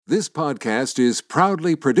This podcast is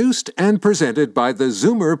proudly produced and presented by the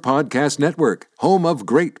Zoomer Podcast Network, home of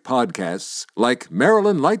great podcasts like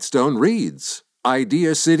Marilyn Lightstone Reads,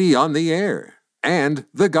 Idea City on the Air, and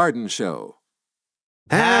The Garden Show.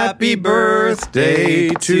 Happy birthday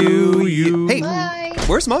to you. Hey, Bye.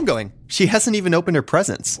 Where's Mom going? She hasn't even opened her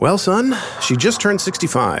presents. Well, son, she just turned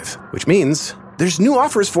 65, which means there's new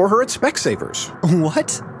offers for her at Specsavers.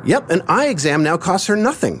 What? Yep, an eye exam now costs her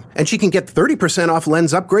nothing, and she can get 30% off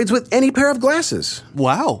lens upgrades with any pair of glasses.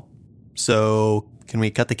 Wow. So, can we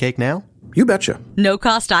cut the cake now? You betcha.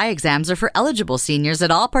 No-cost eye exams are for eligible seniors at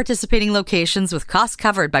all participating locations with costs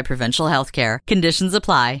covered by provincial health care. Conditions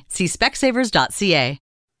apply. See specsavers.ca.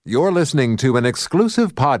 You're listening to an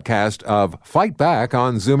exclusive podcast of Fight Back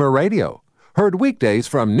on Zoomer Radio. Heard weekdays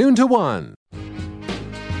from noon to 1.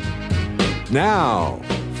 Now,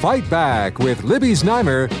 Fight Back with Libby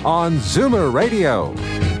Znaimer on Zoomer Radio.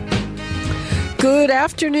 Good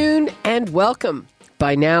afternoon and welcome.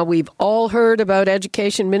 By now, we've all heard about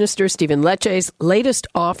Education Minister Stephen Lecce's latest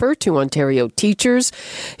offer to Ontario teachers.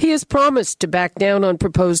 He has promised to back down on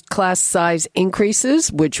proposed class size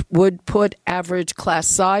increases, which would put average class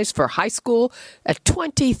size for high school at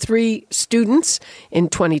 23 students in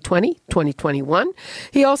 2020-2021.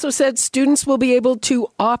 He also said students will be able to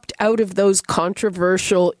opt out of those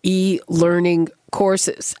controversial e-learning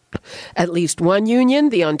courses. At least one union,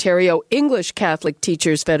 the Ontario English Catholic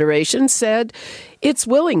Teachers Federation, said it's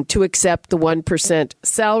willing to accept the 1%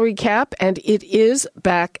 salary cap, and it is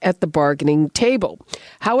back at the bargaining table.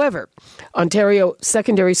 However, Ontario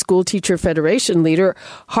Secondary School Teacher Federation leader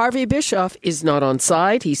Harvey Bischof is not on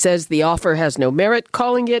side. He says the offer has no merit,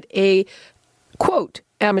 calling it a, quote,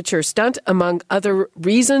 amateur stunt, among other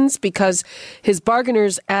reasons, because his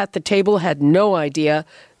bargainers at the table had no idea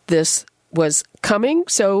this was coming.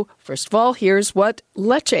 So, first of all, here's what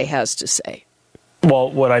Lecce has to say. Well,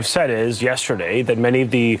 what I've said is yesterday that many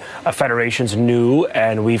of the federations knew,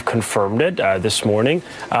 and we've confirmed it this morning,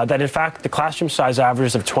 that in fact the classroom size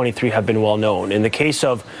averages of 23 have been well known. In the case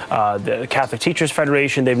of the Catholic Teachers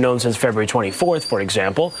Federation, they've known since February 24th, for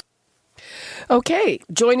example. Okay,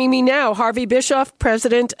 joining me now, Harvey Bischof,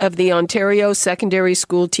 president of the Ontario Secondary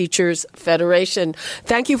School Teachers Federation.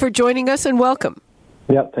 Thank you for joining us and welcome.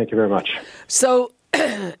 Yeah, thank you very much. So,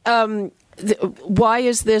 why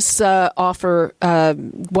is this offer,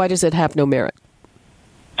 why does it have no merit?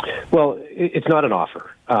 Well, it's not an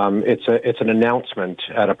offer. It's an announcement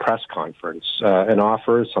at a press conference. An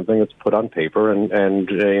offer is something that's put on paper and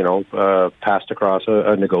passed across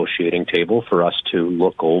a negotiating table for us to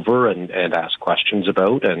look over and ask questions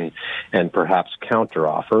about and perhaps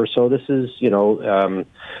counteroffer. So this is,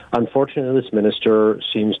 unfortunately, this minister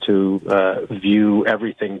seems to view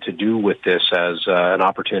everything to do with this as an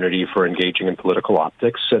opportunity for engaging in political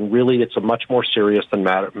optics, and really, it's a much more serious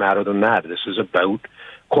matter than that. This is about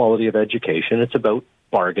quality of education. It's about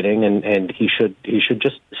bargaining, and he should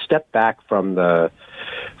just step back from the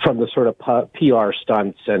sort of PR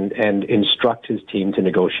stunts and instruct his team to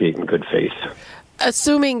negotiate in good faith.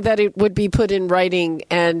 Assuming that it would be put in writing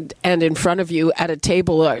and in front of you at a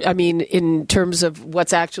table, I mean, in terms of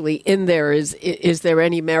what's actually in there, is there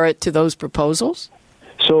any merit to those proposals?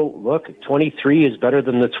 So, look, 23 is better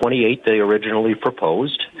than the 28 they originally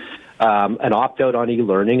proposed. An opt-out on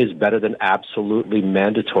e-learning is better than absolutely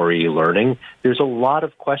mandatory e-learning. There's a lot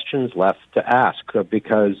of questions left to ask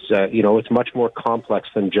because, it's much more complex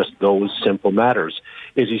than just those simple matters.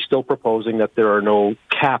 Is he still proposing that there are no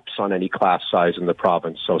caps on any class size in the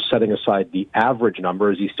province? So setting aside the average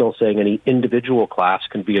number, is he still saying any individual class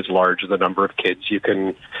can be as large as the number of kids you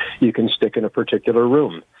can stick in a particular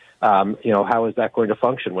room? How is that going to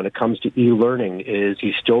function? When it comes to e-learning, is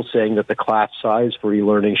he still saying that the class size for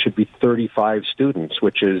e-learning should be 35 students,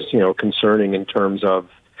 which is, concerning in terms of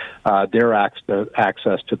their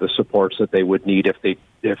access to the supports that they would need if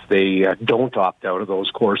they don't opt out of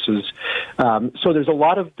those courses. So there's a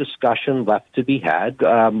lot of discussion left to be had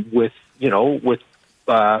with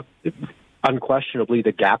unquestionably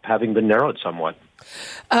the gap having been narrowed somewhat.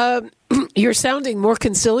 You're sounding more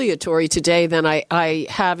conciliatory today than I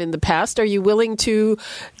have in the past. Are you willing to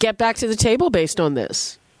get back to the table based on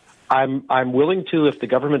this? I'm willing to, if the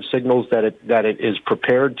government signals that it is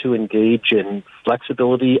prepared to engage in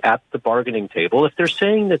flexibility at the bargaining table. If they're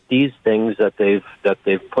saying that these things that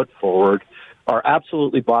they've put forward are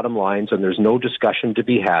absolutely bottom lines and there's no discussion to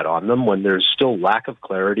be had on them, when there's still lack of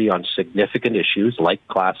clarity on significant issues like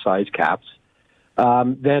class size caps,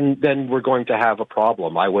 then we're going to have a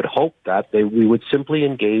problem. I would hope that we would simply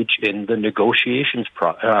engage in the negotiations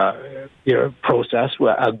process,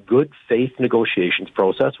 a good faith negotiations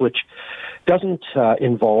process, which doesn't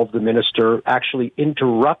involve the minister actually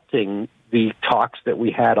interrupting the talks that we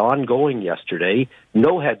had ongoing yesterday.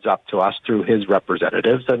 No heads up to us through his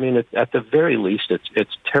representatives. I mean, at the very least,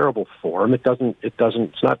 it's terrible form. It's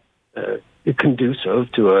not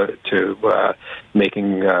conducive to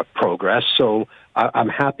making progress. So I'm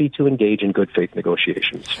happy to engage in good faith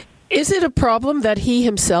negotiations. Is it a problem that he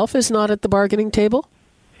himself is not at the bargaining table?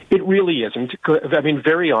 It really isn't. I mean,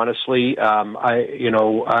 very honestly,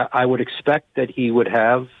 I would expect that he would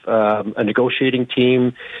have a negotiating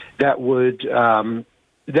team that would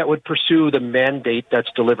pursue the mandate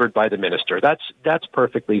that's delivered by the minister. That's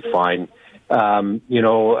perfectly fine.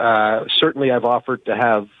 Certainly I've offered to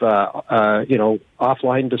have,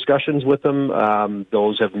 offline discussions with them.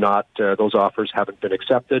 Those offers haven't been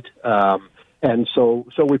accepted. And so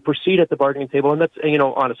we proceed at the bargaining table, and that's,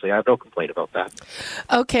 honestly, I have no complaint about that.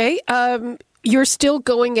 Okay. You're still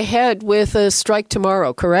going ahead with a strike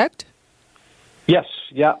tomorrow, correct? Yes.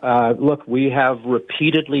 Yeah. Look, we have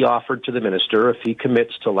repeatedly offered to the minister, if he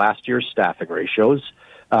commits to last year's staffing ratios,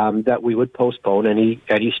 that we would postpone any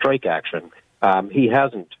strike action. He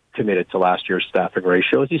hasn't committed to last year's staffing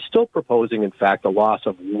ratios. He's still proposing, in fact, a loss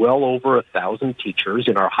of well over 1,000 teachers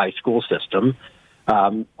in our high school system,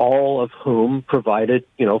 all of whom provided,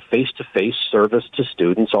 face-to-face service to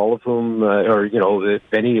students, all of whom,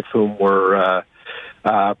 many of whom were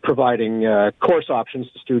providing course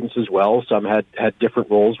options to students as well. Some had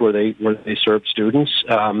different roles where they served students.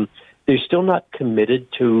 They're still not committed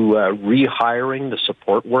to rehiring the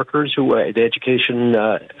support workers, the education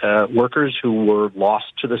workers who were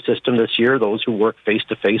lost to the system this year, those who work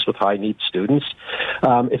face-to-face with high-need students.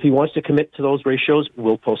 If he wants to commit to those ratios,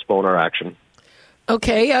 we'll postpone our action.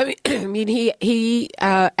 Okay. I mean, he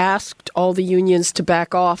asked all the unions to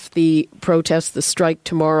back off the protest, the strike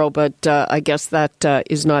tomorrow, but I guess that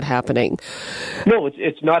is not happening. No,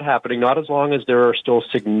 it's not happening, not as long as there are still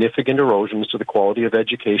significant erosions to the quality of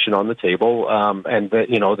education on the table, and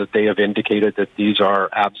that they have indicated that these are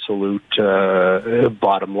absolute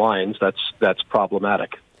bottom lines. That's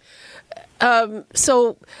problematic.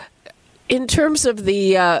 So, in terms of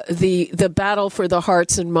the battle for the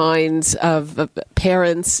hearts and minds of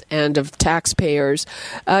parents and of taxpayers,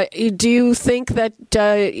 do you think that,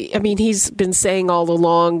 he's been saying all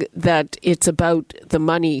along that it's about the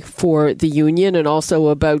money for the union and also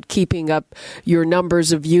about keeping up your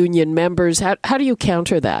numbers of union members. How do you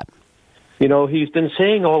counter that? He's been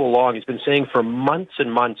saying all along, he's been saying for months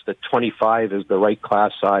and months that 25 is the right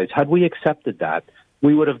class size. Had we accepted that,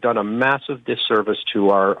 we would have done a massive disservice to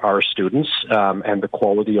our students and the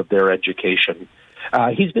quality of their education.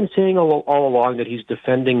 He's been saying all along that he's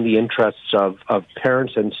defending the interests of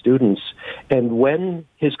parents and students. And when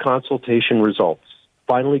his consultation results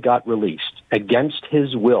finally got released against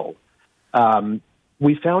his will,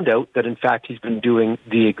 we found out that, in fact, he's been doing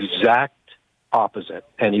the exact opposite.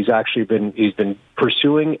 And he's been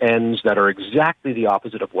pursuing ends that are exactly the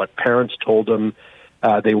opposite of what parents told him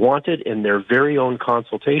they wanted in their very own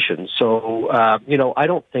consultation. So, I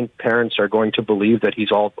don't think parents are going to believe that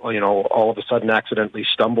he's all of a sudden accidentally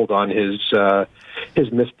stumbled on his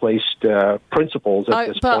misplaced principles at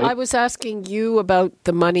this point. I was asking you about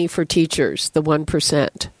the money for teachers, the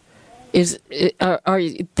 1%.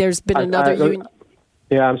 There's been another union.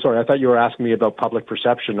 Yeah, I'm sorry. I thought you were asking me about public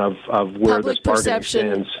perception of where this bargaining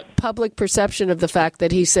stands. Public perception of the fact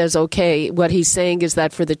that he says, okay, what he's saying is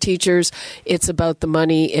that for the teachers, it's about the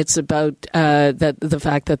money, it's about the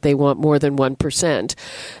fact that they want more than 1%.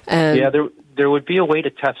 There would be a way to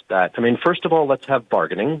test that. I mean, first of all, let's have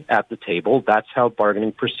bargaining at the table. That's how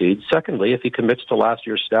bargaining proceeds. Secondly, if he commits to last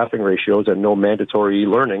year's staffing ratios and no mandatory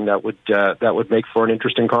learning, that would make for an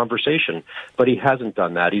interesting conversation. But he hasn't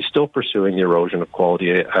done that. He's still pursuing the erosion of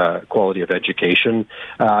quality of education.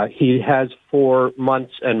 He has for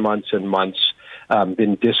months and months and months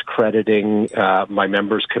been discrediting my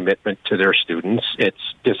members' commitment to their students. It's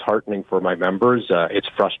disheartening for my members. It's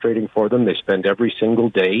frustrating for them. They spend every single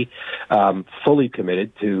day fully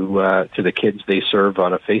committed to the kids they serve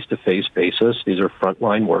on a face-to-face basis. These are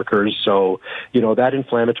frontline workers. So, that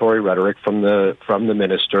inflammatory rhetoric from the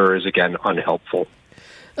minister is, again, unhelpful.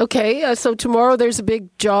 Okay, so tomorrow there's a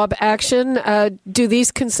big job action. Do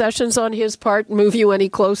these concessions on his part move you any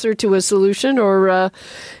closer to a solution, or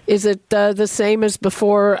is it the same as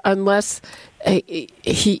before unless have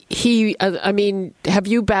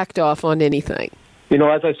you backed off on anything?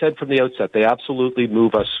 As I said from the outset, they absolutely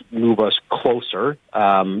move us closer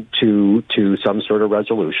to some sort of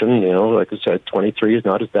resolution. Like I said, 23 is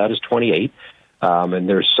not as bad as 28. And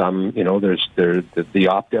there's some, the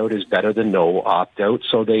opt-out is better than no opt-out.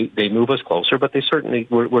 So they move us closer, but they certainly,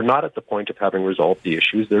 we're not at the point of having resolved the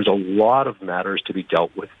issues. There's a lot of matters to be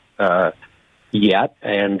dealt with yet,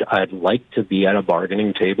 and I'd like to be at a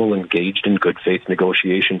bargaining table engaged in good faith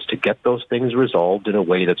negotiations to get those things resolved in a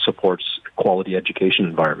way that supports quality education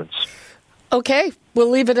environments. Okay, we'll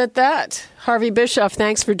leave it at that. Harvey Bischof,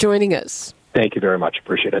 thanks for joining us. Thank you very much.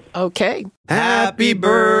 Appreciate it. Okay. Happy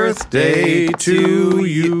birthday to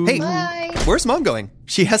you. Hey, where's Mom going?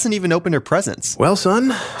 She hasn't even opened her presents. Well,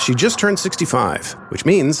 son, she just turned 65, which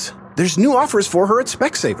means there's new offers for her at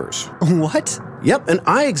Specsavers. What? Yep, an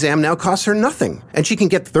eye exam now costs her nothing, and she can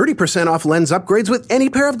get 30% off lens upgrades with any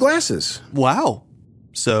pair of glasses. Wow.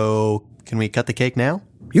 So, can we cut the cake now?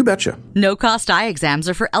 You betcha. No-cost eye exams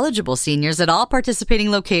are for eligible seniors at all participating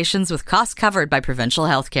locations with costs covered by provincial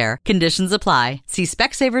health care. Conditions apply. See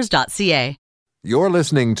specsavers.ca. You're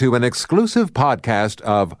listening to an exclusive podcast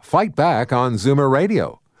of Fight Back on Zoomer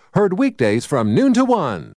Radio. Heard weekdays from noon to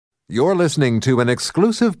 1. You're listening to an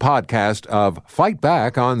exclusive podcast of Fight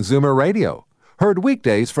Back on Zoomer Radio. Heard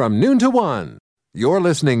weekdays from noon to 1. You're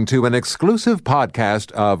listening to an exclusive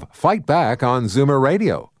podcast of Fight Back on Zoomer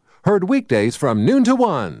Radio. Heard weekdays from noon to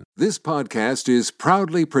 1. This podcast is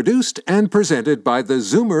proudly produced and presented by the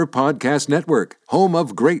Zoomer Podcast Network, home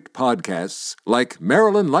of great podcasts like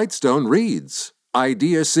Marilyn Lightstone Reads,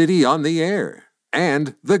 Idea City on the Air,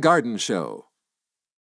 and The Garden Show.